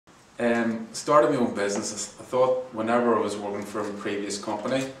Started my own business. I thought whenever I was working for a previous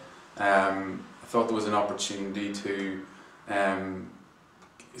company, I thought there was an opportunity to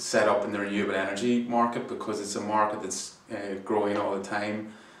set up in the renewable energy market, because it's a market that's growing all the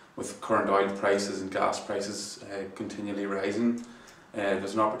time with current oil prices and gas prices continually rising.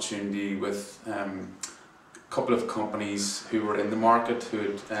 There's an opportunity with a couple of companies who were in the market who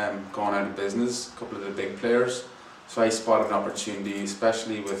had gone out of business, a couple of the big players. So I spotted an opportunity,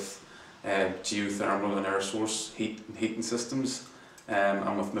 especially with geothermal and air source heating systems,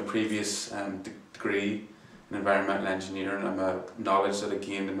 and with my previous degree in environmental engineering and my knowledge that I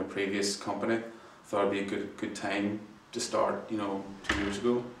gained in my previous company, I thought it'd be a good time to start, 2 years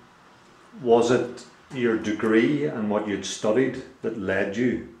ago. Was it your degree and what you'd studied that led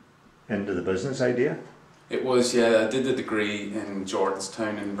you into the business idea? It was, yeah. I did the degree in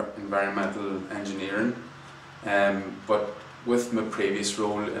Jordanstown in environmental engineering, but with my previous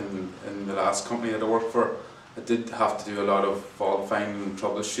role in the last company that I worked for, I did have to do a lot of fault finding and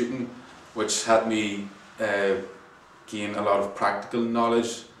troubleshooting, which had me gain a lot of practical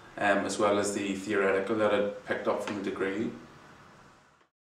knowledge, as well as the theoretical that I'd picked up from the degree.